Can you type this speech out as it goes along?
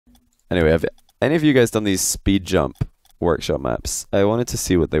Anyway, have any of you guys done these speed jump workshop maps? I wanted to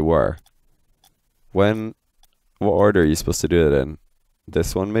see what they were. What order are you supposed to do it in?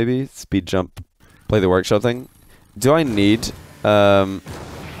 This one maybe? Speed jump, play the workshop thing? Do I need,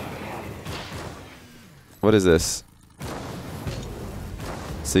 what is this?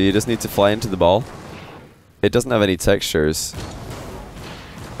 So you just need to fly into the ball? It doesn't have any textures.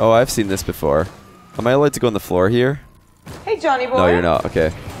 Oh, I've seen this before. Am I allowed to go on the floor here? Hey, Johnny boy. No, you're not.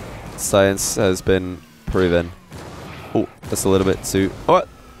 Okay. Science has been proven. Oh, that's a little bit too... What?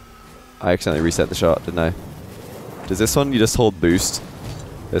 I accidentally reset the shot, didn't I? Does this one you just hold boost?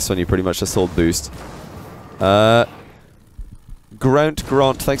 This one you pretty much just hold boost. Grant,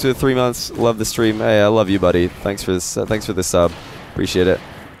 thanks for the 3 months. Love the stream. Hey, I love you, buddy. Thanks for this. Thanks for the sub. Appreciate it.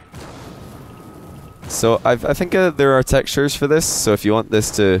 So I think there are textures for this. So if you want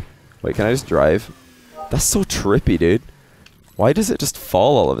this to, wait, can I just drive? That's so trippy, dude. Why does it just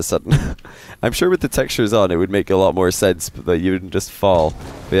fall all of a sudden? I'm sure with the textures on, it would make a lot more sense that you wouldn't just fall.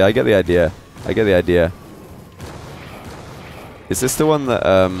 But yeah, I get the idea. I get the idea. Is this the one that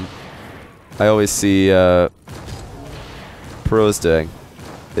I always see pros doing?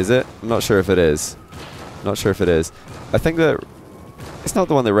 Is it? I'm not sure if it is. Not sure if it is. I think that it's not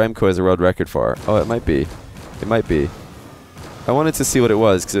the one that Remco has a world record for. Oh, it might be. It might be. I wanted to see what it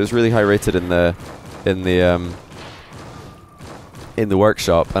was because it was really high rated in the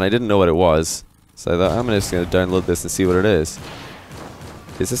workshop, and I didn't know what it was. So I thought I'm just going to download this and see what it is.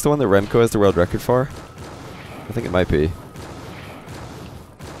 Is this the one that Remco has the world record for? I think it might be.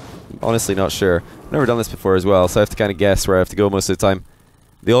 Honestly not sure. I've never done this before as well, so I have to kind of guess where I have to go most of the time.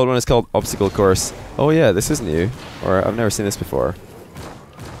 The old one is called Obstacle Course. Oh yeah, this is new. Or I've never seen this before.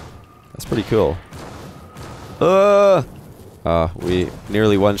 That's pretty cool. We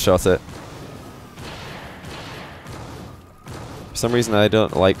nearly one-shot it. For some reason I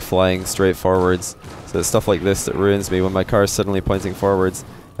don't like flying straight forwards. So it's stuff like this that ruins me when my car is suddenly pointing forwards.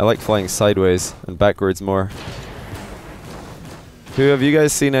 I like flying sideways and backwards more. Have you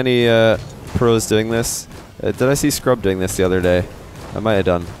guys seen any pros doing this? Did I see Scrub doing this the other day? I might have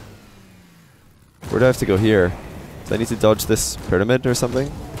done. Where do I have to go here? Do I need to dodge this pyramid or something?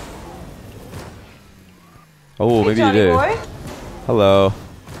 Oh, Hey, maybe Johnny you do. boy. Hello.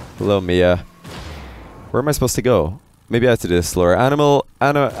 Hello, Mia. Where am I supposed to go? Maybe I have to do this slower.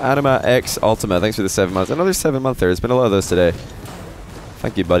 Anima X Ultima, thanks for the 7 months. Another 7 month there. There's been a lot of those today.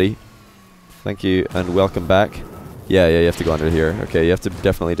 Thank you, buddy. Thank you, and welcome back. Yeah, you have to go under here. Okay, you have to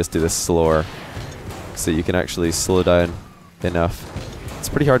definitely just do this slower so you can actually slow down enough. It's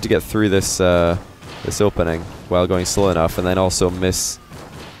pretty hard to get through this this opening while going slow enough, and then also miss.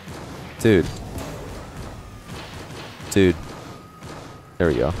 Dude. There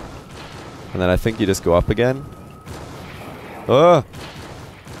we go. And then I think you just go up again. Oh!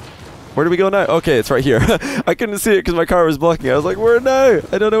 Where do we go now? Okay, it's right here. I couldn't see it because my car was blocking it. I was like, where now?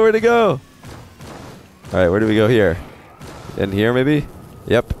 I don't know where to go. Alright, where do we go here? In here, maybe?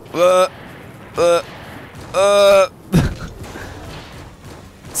 Yep.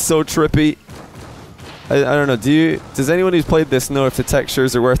 So trippy. I don't know. Does anyone who's played this know if the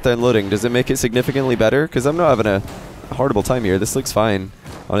textures are worth downloading? Does it make it significantly better? Because I'm not having a horrible time here. This looks fine.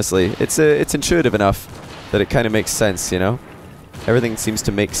 Honestly, it's intuitive enough that it kind of makes sense. You know, everything seems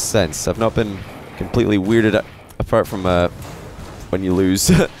to make sense. I've not been completely weirded out, apart from when you lose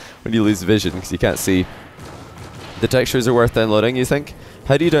when you lose vision because you can't see. The textures are worth downloading, you think?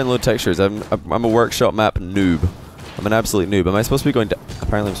 How do you download textures? I'm a workshop map noob. I'm an absolute noob. Am I supposed to be going down?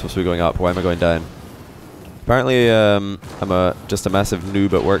 Apparently I'm supposed to be going up. Why am I going down? Apparently I'm just a massive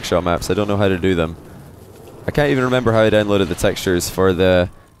noob at workshop maps. I don't know how to do them. I can't even remember how I downloaded the textures for the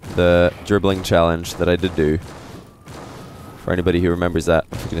dribbling challenge that I did do. For anybody who remembers that,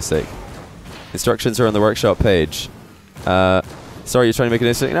 for goodness sake. Instructions are on the workshop page. Sorry, you're trying to make an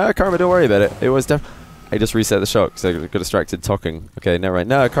instant. No, Karma, don't worry about it. It was I just reset the shot because I got distracted talking. Okay, never mind.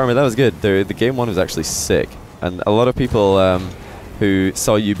 No, Karma, that was good. The game one was actually sick. And a lot of people who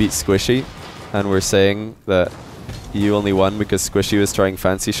saw you beat Squishy and were saying that you only won because Squishy was trying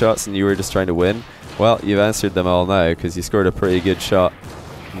fancy shots and you were just trying to win. Well, you've answered them all now because you scored a pretty good shot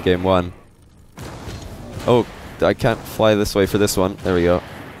in game one. Oh, I can't fly this way for this one. There we go.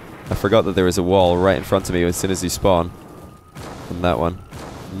 I forgot that there was a wall right in front of me as soon as you spawn. And that one.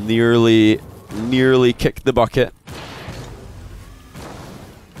 Nearly kicked the bucket.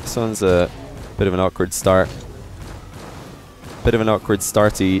 This one's a bit of an awkward start. Bit of an awkward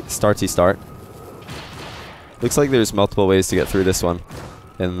starty start. Looks like there's multiple ways to get through this one.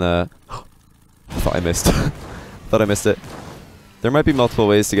 In the... I thought I missed. Thought I missed it. There might be multiple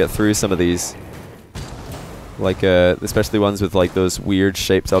ways to get through some of these. Like, especially ones with like those weird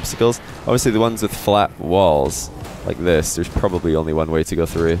shaped obstacles. Obviously the ones with flat walls, like this, there's probably only one way to go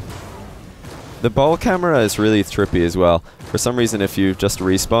through. The ball camera is really trippy as well. For some reason, if you've just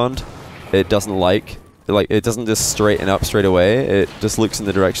respawned, it doesn't it doesn't just straighten up straight away. It just looks in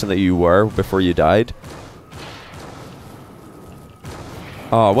the direction that you were before you died.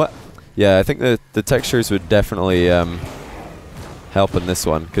 Oh, what? Yeah, I think the textures would definitely help in this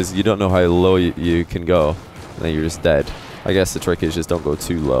one, because you don't know how low you can go, and then you're just dead. I guess the trick is just don't go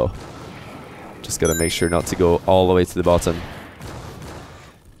too low. Just gotta make sure not to go all the way to the bottom.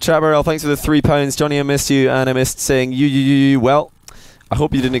 Chabarel, thanks for the £3. Johnny, I missed you, and I missed saying you. Well, I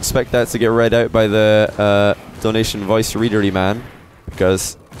hope you didn't expect that to get read out by the donation voice readery man,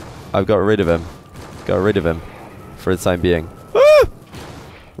 because I've got rid of him. Got rid of him for the time being. Woo!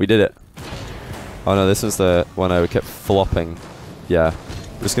 We did it. Oh no, this was the one I kept flopping. Yeah.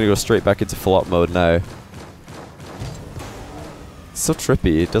 I'm just gonna go straight back into flop mode now. It's so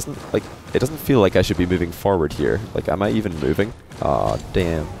trippy. It doesn't feel like I should be moving forward here. Like, am I even moving? Aw,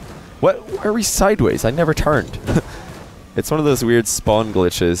 damn. What? Why are we sideways? I never turned. It's one of those weird spawn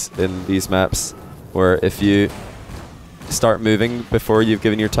glitches in these maps where if you start moving before you've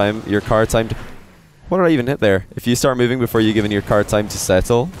given your car time to... What did I even hit there? If you start moving before you've given your car time to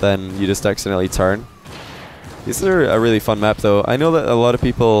settle, then you just accidentally turn. These are a really fun map though. I know that a lot of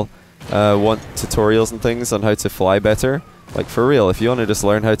people want tutorials and things on how to fly better. Like, for real, if you want to just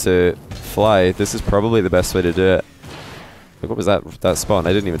learn how to fly, this is probably the best way to do it. Like, what was that spawn?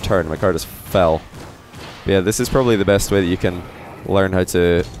 I didn't even turn, my car just fell. But yeah, this is probably the best way that you can learn how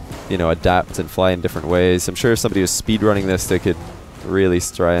to, you know, adapt and fly in different ways. I'm sure if somebody was speedrunning this, they could really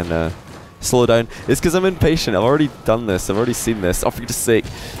try and slow down. It's because I'm impatient. I've already done this. I've already seen this. Oh, for goodness sake.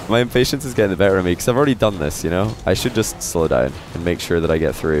 My impatience is getting the better of me because I've already done this, you know? I should just slow down and make sure that I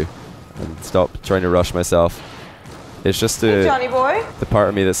get through and stop trying to rush myself. It's just hey, Johnny boy. The part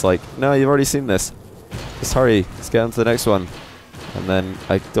of me that's like, no, you've already seen this. Just hurry. Let's get on to the next one. And then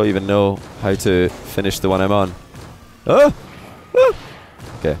I don't even know how to finish the one I'm on. Oh! Oh!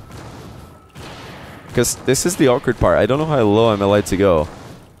 Okay. Because this is the awkward part. I don't know how low I'm allowed to go.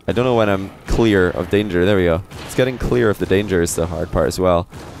 I don't know when I'm clear of danger. There we go. It's getting clear of the danger is the hard part as well.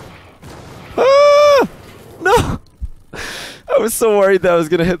 Ah! No! I was so worried that I was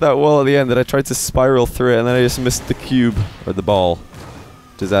going to hit that wall at the end that I tried to spiral through it and then I just missed the cube or the ball.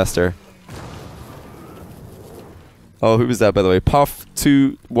 Disaster. Oh, who was that, by the way?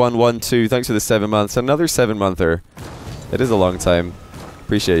 Puff2112. Thanks for the 7 months. Another 7-monther. It is a long time.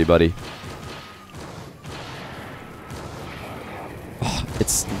 Appreciate you, buddy. Oh,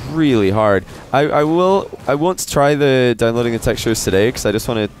 it's really hard. I won't try the downloading the textures today because I just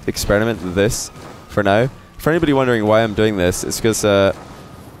want to experiment with this for now. For anybody wondering why I'm doing this, it's because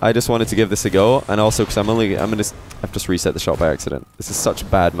I just wanted to give this a go, and also because I've just reset the shot by accident. This is such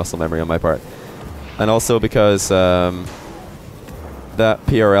bad muscle memory on my part. And also because that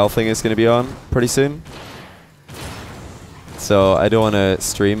PRL thing is going to be on pretty soon. So I don't want to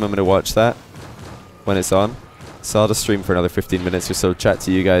stream, I'm going to watch that when it's on. So I'll just stream for another 15 minutes or so, chat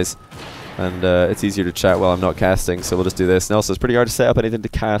to you guys. And it's easier to chat while I'm not casting, so we'll just do this. And also it's pretty hard to set up anything to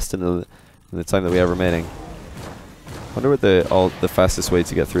cast in the time that we have remaining. I wonder what the fastest way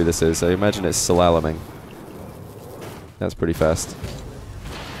to get through this is. I imagine it's slaloming. That's pretty fast.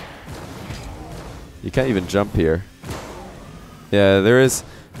 You can't even jump here. Yeah, there is...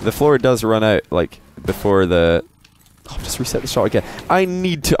 The floor does run out, like, before the... Oh, just reset the shot again. I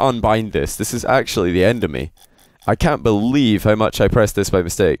need to unbind this. This is actually the end of me. I can't believe how much I pressed this by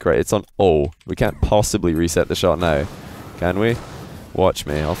mistake. Right, it's on O. We can't possibly reset the shot now. Can we? Watch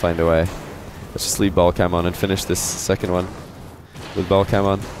me. I'll find a way. Let's just leave ball cam on and finish this second one with ball cam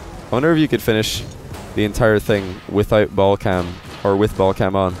on. I wonder if you could finish the entire thing without ball cam or with ball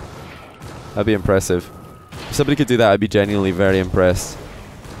cam on. That'd be impressive. If somebody could do that, I'd be genuinely very impressed.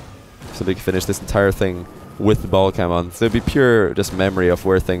 If somebody could finish this entire thing with the ball cam on. So it'd be pure just memory of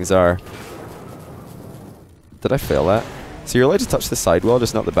where things are. Did I fail that? So you're allowed to touch the side wall,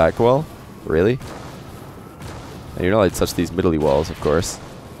 just not the back wall? Really? And you're not allowed to touch these middly walls, of course.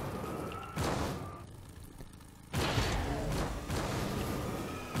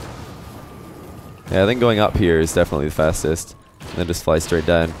 Yeah, I think going up here is definitely the fastest. And then just fly straight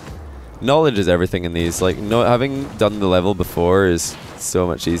down. Knowledge is everything in these. Like, having done the level before is so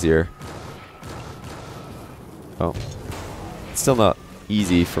much easier. Oh. It's still not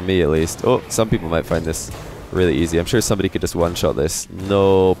easy for me, at least. Oh, some people might find this really easy. I'm sure somebody could just one-shot this.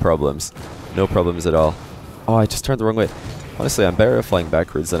 No problems. No problems at all. Oh, I just turned the wrong way. Honestly, I'm better at flying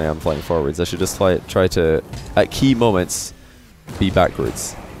backwards than I am flying forwards. I should just try to, at key moments, be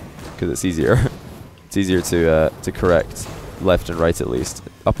backwards. Because it's easier. It's easier to correct left and right at least.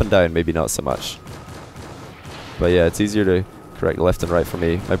 Up and down, maybe not so much. But yeah, it's easier to correct left and right for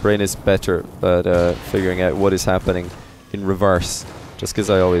me. My brain is better at figuring out what is happening in reverse, just because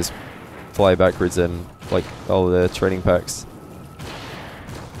I always fly backwards in like all the training packs.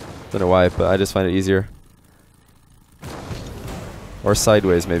 Don't know why, but I just find it easier. Or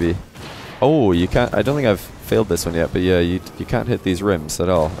sideways maybe. Oh, you can't. I don't think I've failed this one yet, but yeah, you can't hit these rims at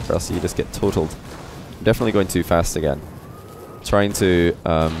all, or else you just get totaled. I'm definitely going too fast again. Trying to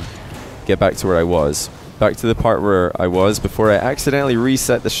get back to where I was. Back to the part where I was before I accidentally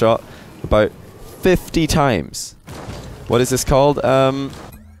reset the shot about 50 times. What is this called? I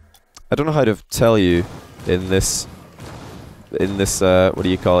don't know how to tell you in this what do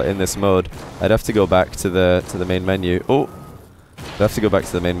you call it, in this mode. I'd have to go back to the main menu. Oh, I'd have to go back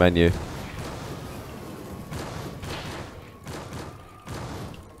to the main menu.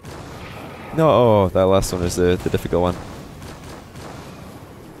 No, oh, that last one was the difficult one.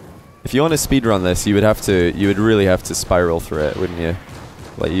 If you want to speedrun this, you would really have to spiral through it, wouldn't you?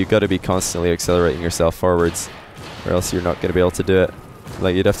 Like, you got to be constantly accelerating yourself forwards, or else you're not going to be able to do it.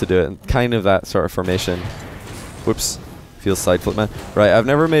 Like, you'd have to do it in kind of that sort of formation. Whoops, feels side flip, man. Right, I've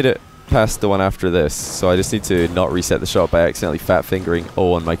never made it past the one after this, so I just need to not reset the shot by accidentally fat fingering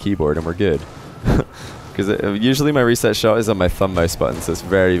O on my keyboard, and we're good. Because usually my reset shot is on my thumb mouse button, so it's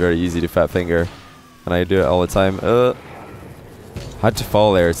very, very easy to fat finger, and I do it all the time. Had to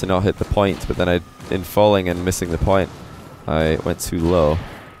fall there to not hit the point, but then in falling and missing the point, I went too low.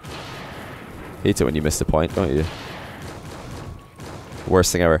 Hate it when you miss the point, don't you?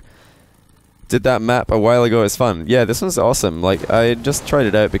 Worst thing ever. Did that map a while ago. It's fun. Yeah, this one's awesome. Like, I just tried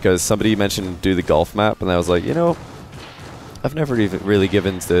it out because somebody mentioned do the golf map, and I was like, you know, I've never even really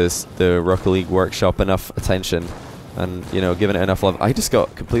given the Rocket League Workshop enough attention, and, you know, given it enough love. I just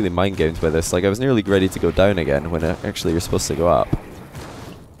got completely mind gamed by this. Like, I was nearly ready to go down again when actually you're supposed to go up.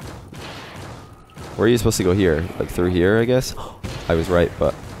 Where are you supposed to go here? Like through here, I guess? I was right,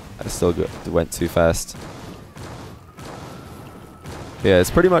 but I still went too fast. Yeah, it's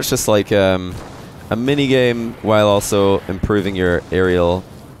pretty much just like a mini game while also improving your aerial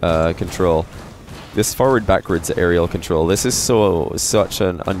control. This forward-backwards aerial control, this is such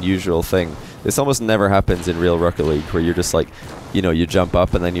an unusual thing. This almost never happens in real Rocket League, where you're just like, you know, you jump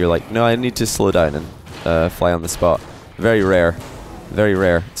up and then you're like, no, I need to slow down and fly on the spot. Very rare. Very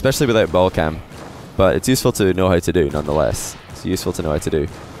rare. Especially without ball cam. But it's useful to know how to do, nonetheless. It's useful to know how to do.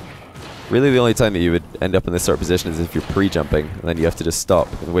 Really, the only time that you would end up in this sort of position is if you're pre-jumping, and then you have to just stop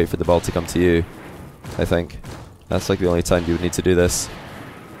and wait for the ball to come to you, I think. That's like the only time you would need to do this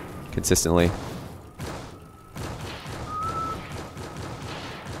consistently.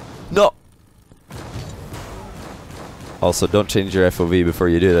 No! Also, don't change your FOV before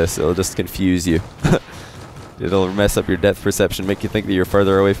you do this. It'll just confuse you. It'll mess up your depth perception, make you think that you're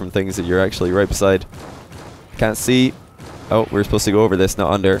further away from things that you're actually right beside. Can't see. Oh, we're supposed to go over this,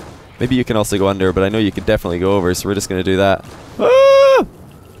 not under. Maybe you can also go under, but I know you could definitely go over, so we're just going to do that. Ah!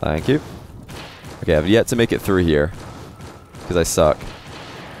 Thank you. Okay, I've yet to make it through here, because I suck.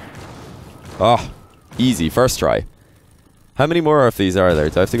 Oh, easy, first try. How many more of these are there?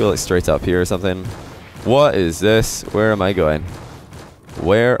 Do I have to go like straight up here or something? What is this? Where am I going?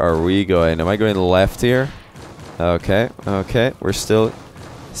 Where are we going? Am I going left here? Okay, okay, we're still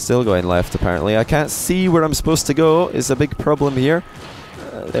going left apparently. I can't see where I'm supposed to go is a big problem here.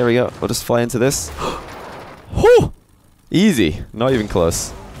 There we go, we'll just fly into this. Whew! Easy, not even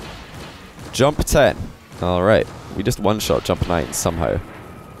close. Jump 10. Alright, we just one-shot jump 9 somehow.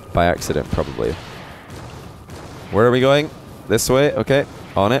 By accident, probably. Where are we going? This way, okay,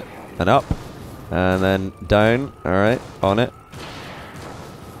 on it, and up. And then down, alright, on it.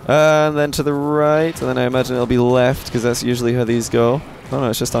 And then to the right, and then I imagine it'll be left, because that's usually how these go. Oh no,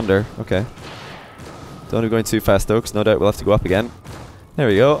 it's just under. Okay. Don't want to be going too fast though, because no doubt we'll have to go up again. There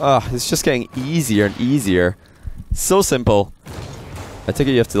we go. Ah, it's just getting easier and easier. So simple. I take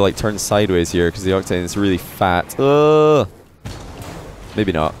it you have to like turn sideways here, because the octane is really fat.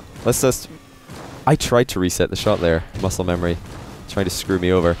 Maybe not. Let's just... I tried to reset the shot there. Muscle memory. Trying to screw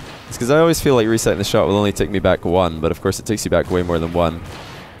me over. It's because I always feel like resetting the shot will only take me back 1, but of course it takes you back way more than 1.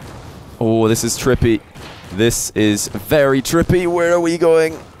 Oh, this is trippy. This is very trippy. Where are we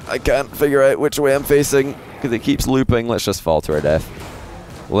going? I can't figure out which way I'm facing because it keeps looping. Let's just fall to our death.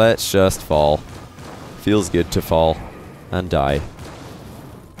 Let's just fall. Feels good to fall and die.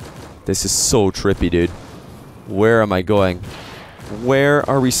 This is so trippy, dude. Where am I going? Where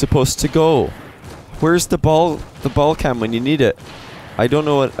are we supposed to go? Where's the ball cam when you need it? I don't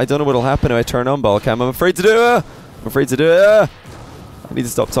know what'll happen if I turn on ball cam. I'm afraid to do it. I'm afraid to do it. I need to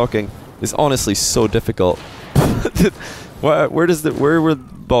stop talking. is honestly so difficult. Where will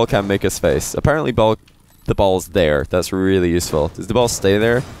ball cam make us face? Apparently the ball's there. That's really useful. Does the ball stay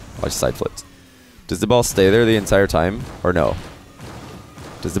there? Oh, I just side flipped. Does the ball stay there the entire time, or no?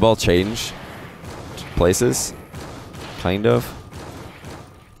 Does the ball change places? Kind of.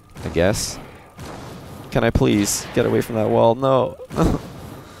 I guess. Can I please get away from that wall? No.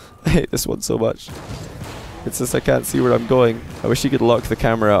 I hate this one so much. It's just I can't see where I'm going. I wish you could lock the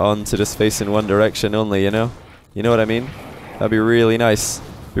camera on to just face in one direction only, you know? You know what I mean? That'd be really nice.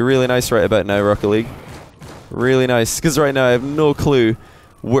 Be really nice right about now, Rocket League. Really nice. Because right now I have no clue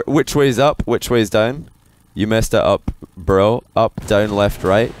which way's up, which way's down. You messed it up, bro. Up, down, left,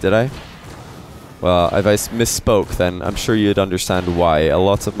 right. Did I? Well, if I misspoke, then I'm sure you'd understand why. A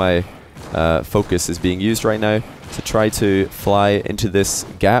lot of my focus is being used right now to try to fly into this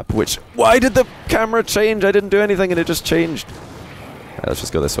gap, which... Why did the camera change? I didn't do anything and it just changed. Alright, let's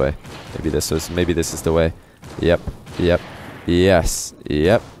just go this way. Maybe this is the way. Yep. Yep. Yes.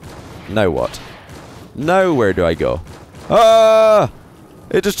 Yep. Now what? Now where do I go? Ah!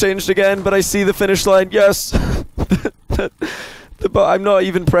 It just changed again, but I see the finish line. Yes! I'm not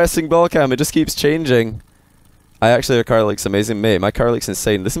even pressing ball cam. It just keeps changing. Our car looks amazing. Mate, my car looks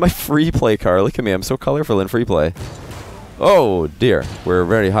insane. This is my free play car. Look at me. I'm so colorful in free play. Oh, dear. We're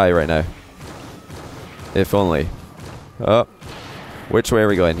very high right now. If only. Oh. Which way are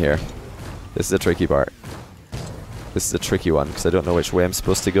we going here? This is a tricky part. This is a tricky one, because I don't know which way I'm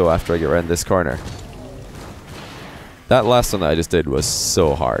supposed to go after I get around this corner. That last one that I just did was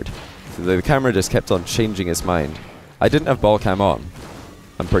so hard. The camera just kept on changing its mind. I didn't have ball cam on.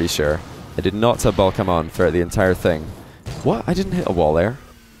 I'm pretty sure. I did not have ball cam on throughout the entire thing. What? I didn't hit a wall there.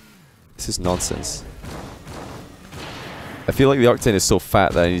 This is nonsense. I feel like the Octane is so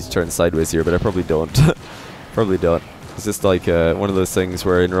fat that I need to turn sideways here, but I probably don't. Probably don't. It's just like one of those things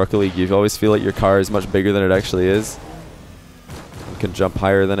where in Rocket League you always feel like your car is much bigger than it actually is. And can jump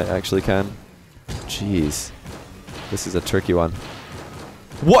higher than it actually can. Jeez. This is a tricky one.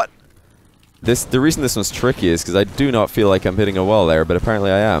 What? The reason this one's tricky is because I do not feel like I'm hitting a wall there, but apparently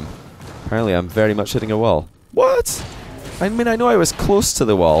I am. Apparently I'm very much hitting a wall. What? I mean, I know I was close to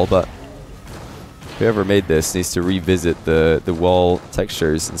the wall, but whoever made this needs to revisit the wall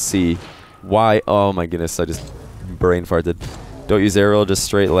textures and see why. Oh my goodness, I just brain farted. Don't use arrow, just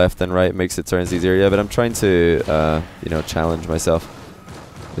straight left and right makes it turns easier. Yeah, but I'm trying to, you know, challenge myself.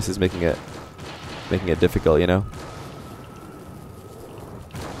 This is making it difficult, you know.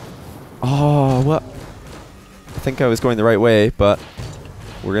 Oh, what? I think I was going the right way, but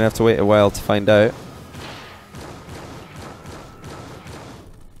we're gonna have to wait a while to find out.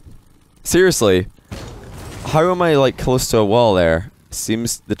 Seriously, how am I like close to a wall there?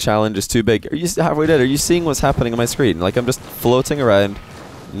 Seems the challenge is too big. Are you halfway dead? Are you seeing what's happening on my screen? Like I'm just floating around,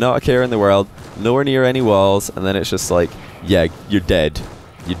 not a care in the world, nowhere near any walls, and then it's just like, yeah, you're dead.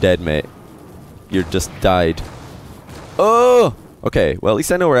 You're dead, mate. You're just died. Oh! Okay, well at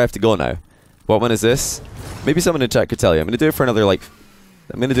least I know where I have to go now. What one is this? Maybe someone in chat could tell you. I'm gonna do it for another like...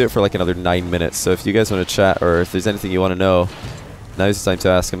 I'm gonna do it for like another 9 minutes, so if you guys want to chat or if there's anything you want to know, now's the time to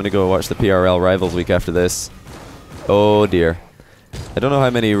ask. I'm gonna go watch the PRL Rivals week after this. Oh dear. I don't know how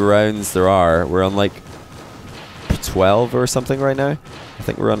many rounds there are. We're on like 12 or something right now. I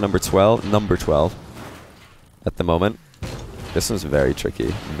think we're on number 12 at the moment. This one's very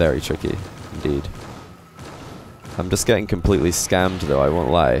tricky indeed. I'm just getting completely scammed though, I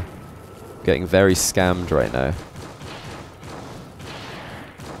won't lie. Getting very scammed right now.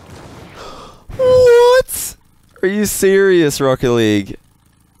 What? Are you serious, Rocket League?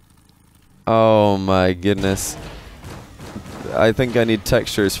 Oh my goodness. I think I need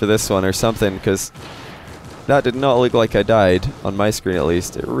textures for this one or something, because that did not look like I died, on my screen at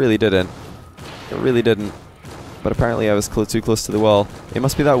least. It really didn't. It really didn't. But apparently I was too close to the wall. It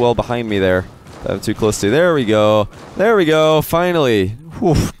must be that wall behind me there that I'm too close to. There we go. There we go. Finally.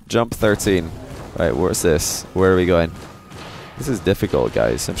 Whew. Jump 13. Right, where's this? Where are we going? This is difficult,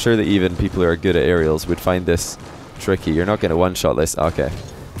 guys. I'm sure that even people who are good at aerials would find this tricky. You're not going to one-shot this. Okay.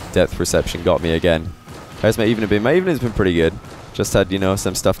 Depth perception got me again. How's my evening been? My evening's been pretty good. Just had, you know,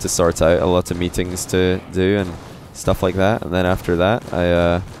 some stuff to sort out. A lot of meetings to do and stuff like that. And then after that,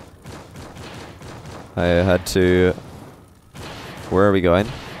 I had to... Where are we going?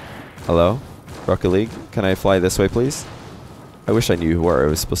 Hello? Rocket League? Can I fly this way, please? I wish I knew where I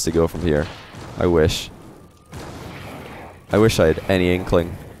was supposed to go from here. I wish. I wish I had any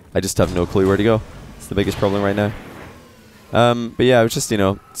inkling. I just have no clue where to go. It's the biggest problem right now. But yeah, I was just, you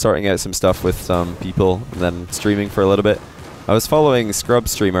know, sorting out some stuff with some people and then streaming for a little bit. I was following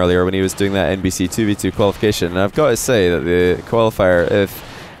Scrub's stream earlier when he was doing that NBC 2v2 qualification, and I've got to say that the qualifier, if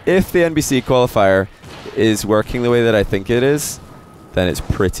if the NBC qualifier is working the way that I think it is, then it's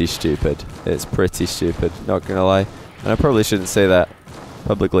pretty stupid. It's pretty stupid, not gonna lie. And I probably shouldn't say that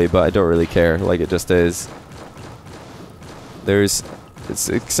publicly, but I don't really care. Like, it just is.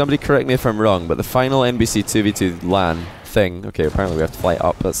 Somebody correct me if I'm wrong, but the final NBC 2v2 LAN thing, okay, apparently we have to fly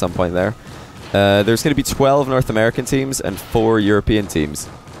up at some point there. There's going to be 12 North American teams and 4 European teams.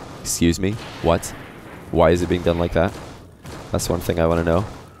 Excuse me, what? Why is it being done like that? That's one thing I want to know.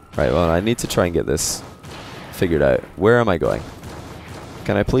 Right, well, I need to try and get this figured out. Where am I going?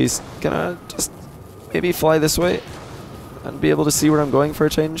 Can I just maybe fly this way and be able to see where I'm going for a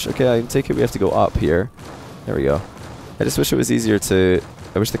change? Okay, I take it we have to go up here. There we go. I just wish it was easier to...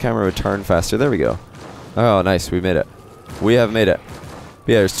 I wish the camera would turn faster. There we go. Oh, nice. We made it. We have made it.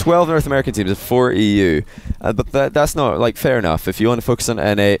 But yeah, there's 12 North American teams and 4 EU. But that's not, like, fair enough. If you want to focus on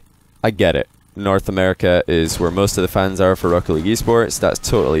NA, I get it. North America is where most of the fans are for Rocket League Esports. That's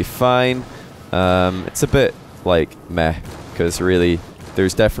totally fine. It's a bit, like, meh. Because really,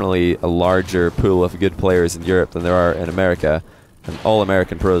 there's definitely a larger pool of good players in Europe than there are in America. And all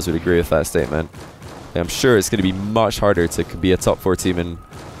American pros would agree with that statement. I'm sure it's going to be much harder to be a top 4 team in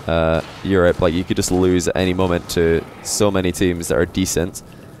Europe. Like, you could just lose at any moment to so many teams that are decent.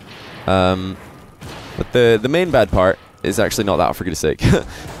 But the main bad part is actually not that, for goodness sake. I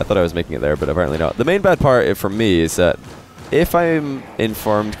thought I was making it there, but apparently not. The main bad part for me is that if I'm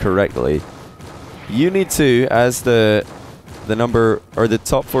informed correctly, you need to, as the number or the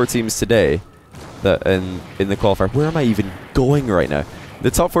top 4 teams today that in the qualifier. Where am I even going right now? The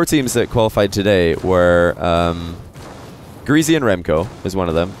top 4 teams that qualified today were Greasy and Remco is one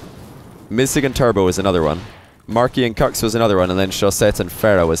of them. miztik and Turbo is another one. Marky and Cux was another one, and then Chaussette and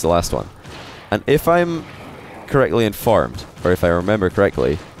Farah was the last one. And if I'm correctly informed, or if I remember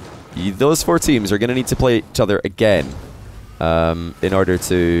correctly, those 4 teams are going to need to play each other again in order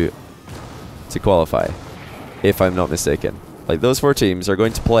to qualify, if I'm not mistaken. Like, those 4 teams are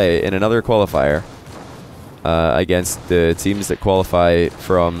going to play in another qualifier against the teams that qualify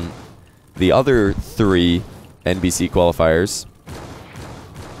from the other 3 NBC qualifiers.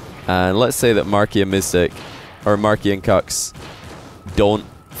 And let's say that Marky and miztik, or Marky and Cux, don't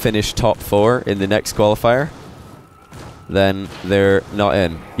finish top 4 in the next qualifier, then they're not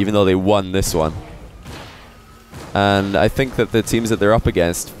in, even though they won this one. And I think that the teams that they're up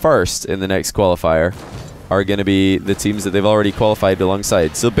against first in the next qualifier are going to be the teams that they've already qualified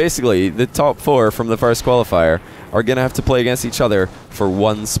alongside. So basically, the top 4 from the first qualifier are going to have to play against each other for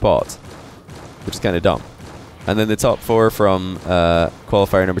 1 spot, which is kind of dumb. And then the top 4 from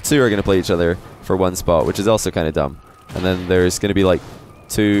qualifier number 2 are going to play each other for 1 spot, which is also kind of dumb. And then there's going to be like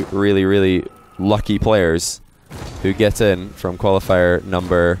 2 really, really lucky players who get in from qualifier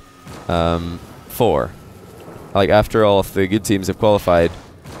number 4. Like, after all of the good teams have qualified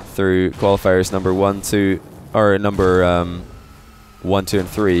through qualifiers number 1, 2, or number 1, 2, and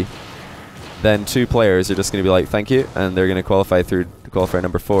 3, then 2 players are just going to be like, thank you, and they're going to qualify through qualifier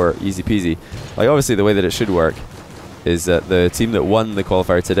number 4, easy peasy. Like, obviously the way that it should work is that the team that won the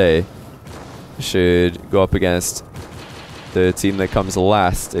qualifier today should go up against the team that comes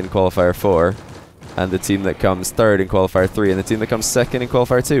last in qualifier 4, and the team that comes 3rd in qualifier 3, and the team that comes 2nd in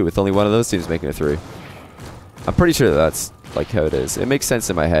qualifier 2, with only one of those teams making it through. I'm pretty sure that that's like how it is. It makes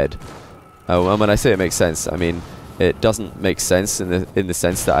sense in my head. And when I say it makes sense, I mean it doesn't make sense in the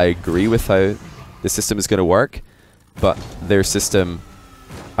sense that I agree with how the system is going to work, but their system,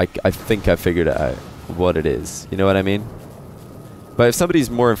 I think I figured it out what it is. You know what I mean? But if somebody's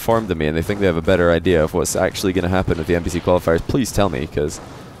more informed than me and they think they have a better idea of what's actually going to happen with the NBC qualifiers, please tell me, because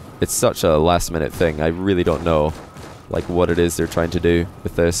it's such a last-minute thing. I really don't know like what it is they're trying to do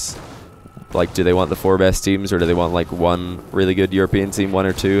with this. Like, do they want the 4 best teams, or do they want like 1 really good European team, 1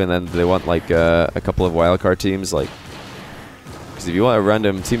 or 2, and then do they want like a couple of wildcard teams? Like, because if you want a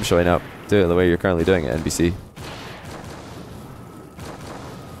random team showing up, do it the way you're currently doing it, NBC.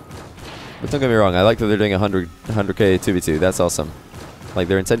 But don't get me wrong, I like that they're doing 100k 2v2. That's awesome. Like,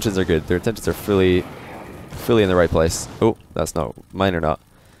 their intentions are good. Their intentions are fully in the right place. Oh, that's not mine or not.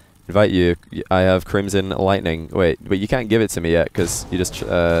 Invite you. I have Crimson Lightning. Wait, but you can't give it to me yet because you just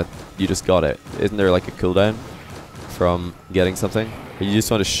got it. Isn't there like a cooldown from getting something? Or you just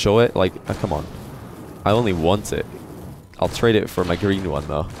want to show it? Like, oh, come on. I only want it. I'll trade it for my green one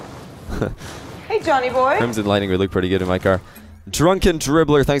though. Hey, Johnny boy. Crimson Lightning would look pretty good in my car. Drunken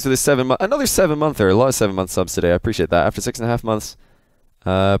Dribbler, thanks for this another 7-monther. A lot of 7-month subs today. I appreciate that. After 6.5 months,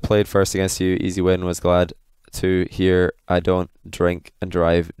 played first against you. Easy win. Was glad to hear I don't drink and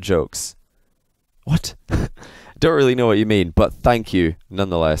drive jokes. What? Don't really know what you mean, but thank you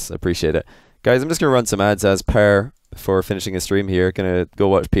nonetheless. Appreciate it. Guys, I'm just going to run some ads as per. before finishing a stream here. Gonna go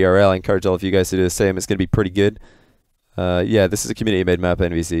watch PRL. I encourage all of you guys to do the same. It's gonna be pretty good. Yeah, this is a community-made map,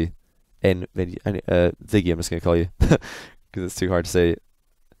 NVC. Ziggy, I'm just gonna call you because it's too hard to say.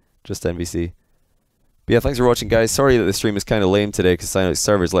 Just NVC. But yeah, thanks for watching, guys. Sorry that the stream is kind of lame today because I know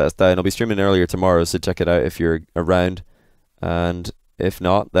servers let us down. I'll be streaming earlier tomorrow, so check it out if you're around. And if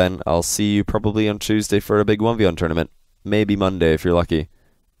not, then I'll see you probably on Tuesday for a big 1v1 tournament. Maybe Monday if you're lucky.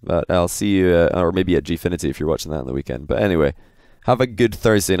 But I'll see you, or maybe at Gfinity if you're watching that on the weekend. But anyway, have a good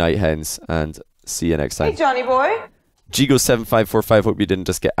Thursday night, hens, and see you next time. Hey, Johnny boy. Gigo7545, hope you didn't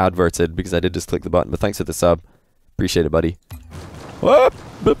just get adverted because I did just click the button. But thanks for the sub. Appreciate it, buddy. Whoop,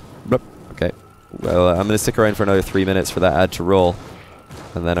 boop, boop. Okay. Well, I'm going to stick around for another 3 minutes for that ad to roll.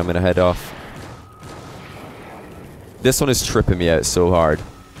 And then I'm going to head off. This one is tripping me out so hard.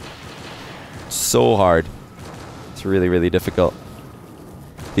 So hard. It's really, really difficult.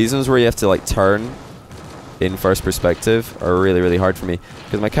 These ones where you have to like turn in first perspective are really, really hard for me.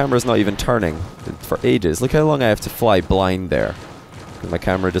 Because my camera's not even turning for ages. Look how long I have to fly blind there. Because my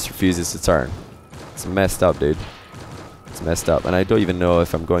camera just refuses to turn. It's messed up, dude. It's messed up. And I don't even know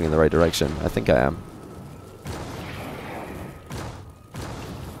if I'm going in the right direction. I think I am.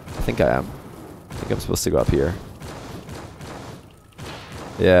 I think I am. I think I'm supposed to go up here.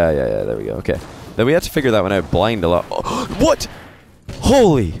 Yeah, there we go. Okay. Then we had to figure that one out blind a lot. Oh, what?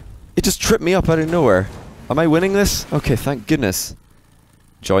 Holy! It just tripped me up out of nowhere. Am I winning this? Okay, thank goodness.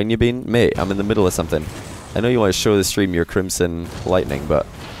 Join you, Bean? Mate, I'm in the middle of something. I know you want to show the stream your Crimson Lightning, but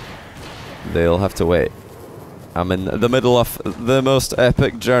they'll have to wait. I'm in the middle of the most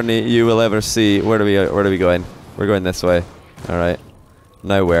epic journey you will ever see. Where are we going? We're going this way. Alright.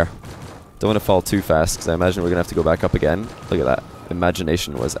 Now where? Don't want to fall too fast, because I imagine we're going to have to go back up again. Look at that.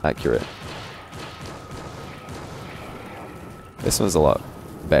 Imagination was accurate. This one's a lot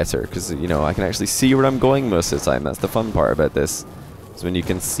better, because, you know, I can actually see where I'm going most of the time. That's the fun part about this. Is when you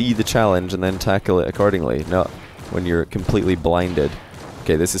can see the challenge and then tackle it accordingly, not when you're completely blinded.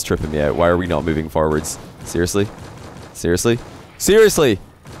 Okay, this is tripping me out. Why are we not moving forwards? Seriously? Seriously? Seriously!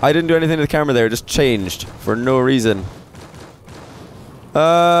 I didn't do anything to the camera there, it just changed for no reason.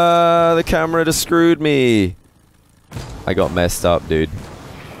 The camera just screwed me. I got messed up, dude.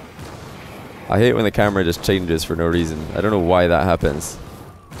 I hate when the camera just changes for no reason. I don't know why that happens.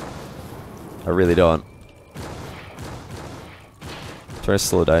 I really don't. Try to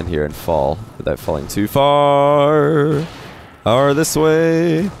slow down here and fall without falling too far. Or this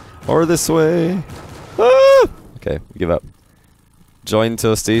way. Or this way. Ah! Okay, give up. Join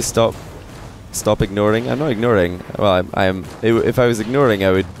Toasty. Stop ignoring. I'm not ignoring. Well, I am. If I was ignoring,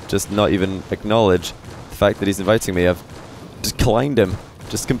 I would just not even acknowledge the fact that he's inviting me. I've just declined him.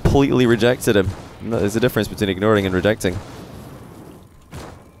 Just completely rejected him. No, there's a difference between ignoring and rejecting.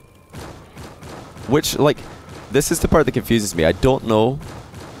 Which, like, this is the part that confuses me. I don't know,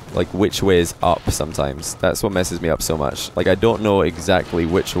 like, which way is up sometimes. That's what messes me up so much. Like, I don't know exactly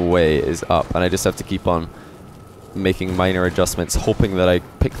which way is up, and I just have to keep on making minor adjustments, hoping that I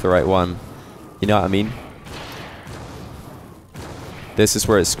pick the right one. You know what I mean? This is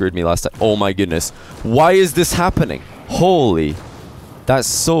where it screwed me last time. Oh my goodness. Why is this happening? Holy. That's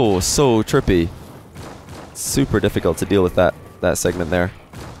so trippy. Super difficult to deal with that segment there.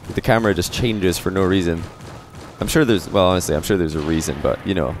 The camera just changes for no reason. I'm sure there's, well, honestly, I'm sure there's a reason, but,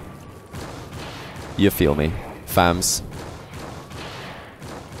 you know. You feel me. Fams.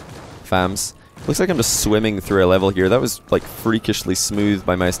 Fams. Looks like I'm just swimming through a level here. That was, like, freakishly smooth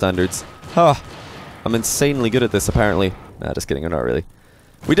by my standards. Ah, I'm insanely good at this, apparently. Nah, just kidding, I'm not really.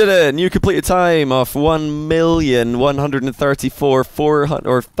 We did a new completed time of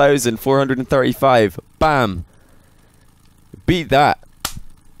 1,134,435. Bam. Beat that.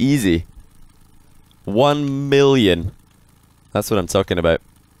 Easy. 1 million. That's what I'm talking about.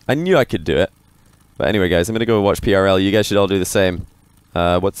 I knew I could do it. But anyway, guys, I'm going to go watch PRL. You guys should all do the same.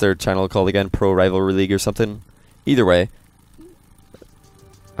 What's their channel called again? Pro Rivalry League or something? Either way,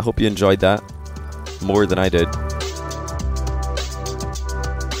 I hope you enjoyed that more than I did.